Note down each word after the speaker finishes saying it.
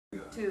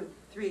2,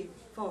 3,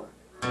 4.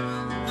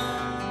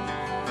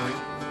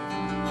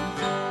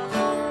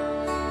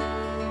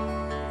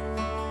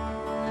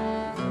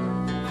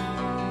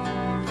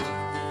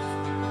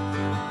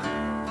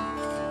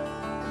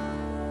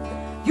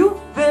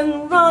 You've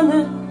been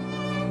running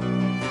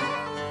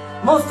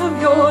most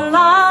of your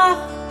life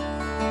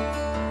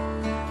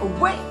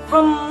away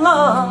from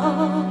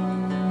love.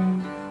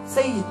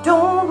 Say you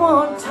don't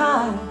want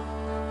time.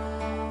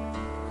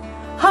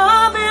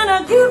 I've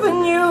been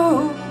giving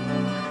you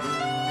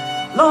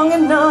long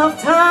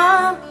enough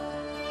time.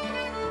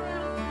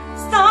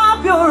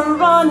 Stop your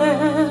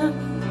running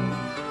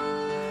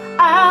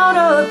out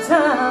of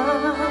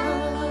time.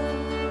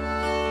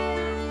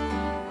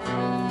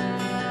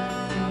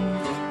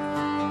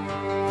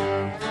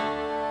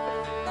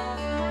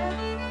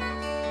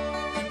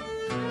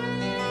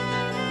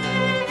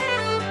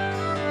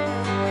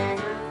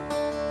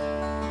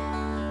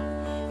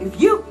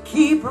 If you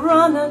keep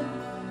running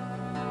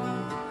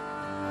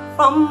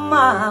from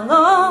my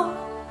love,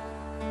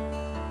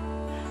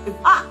 if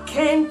I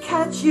can't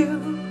catch you,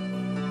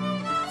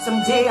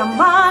 someday I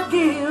might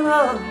give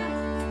up,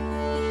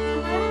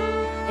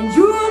 and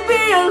you'll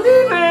be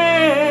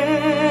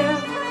leaving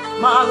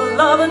my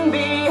loving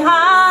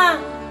behind.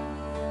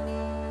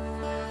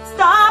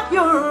 Stop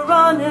your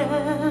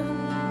running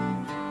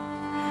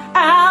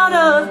out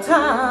of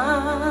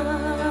time.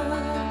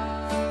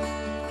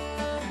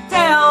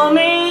 Tell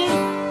me,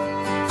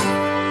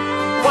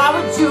 why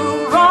would you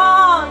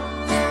run?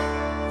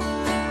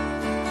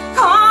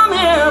 Come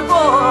here,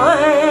 boy.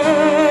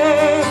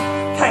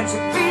 Can't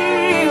you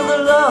feel the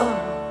love?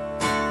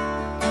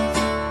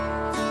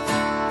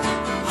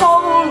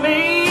 Hold me.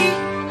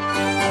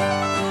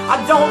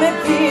 Don't it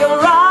feel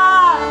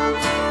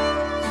right?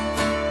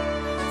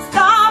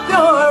 Stop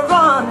your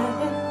running,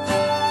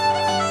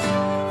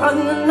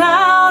 running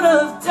out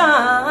of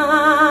time.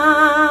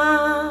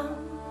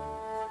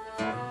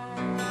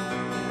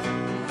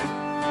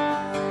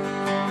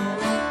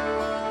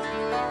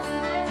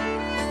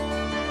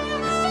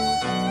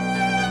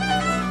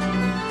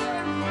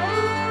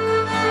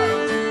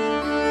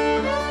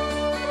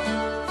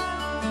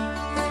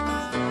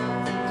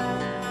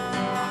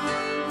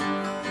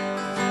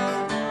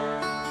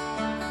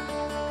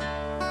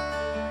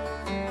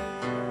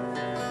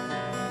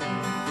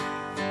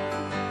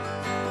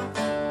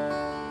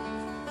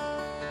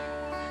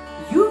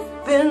 You've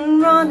been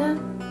running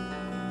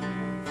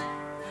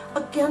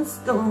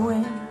against the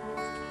wind,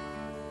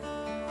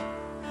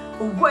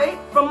 away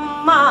from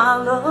my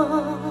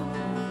love.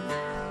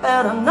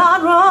 Better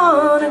not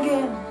run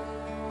again,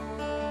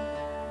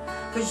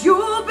 'cause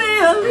you'll be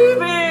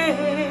leaving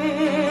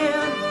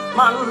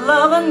my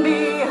loving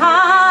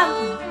behind.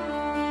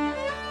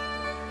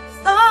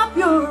 Stop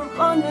your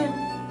running,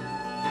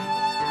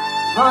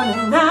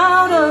 running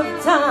out of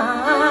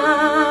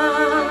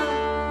time.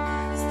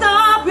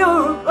 Stop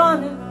your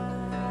running,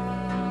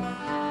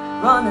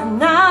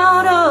 running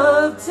out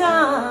of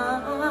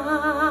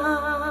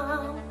time.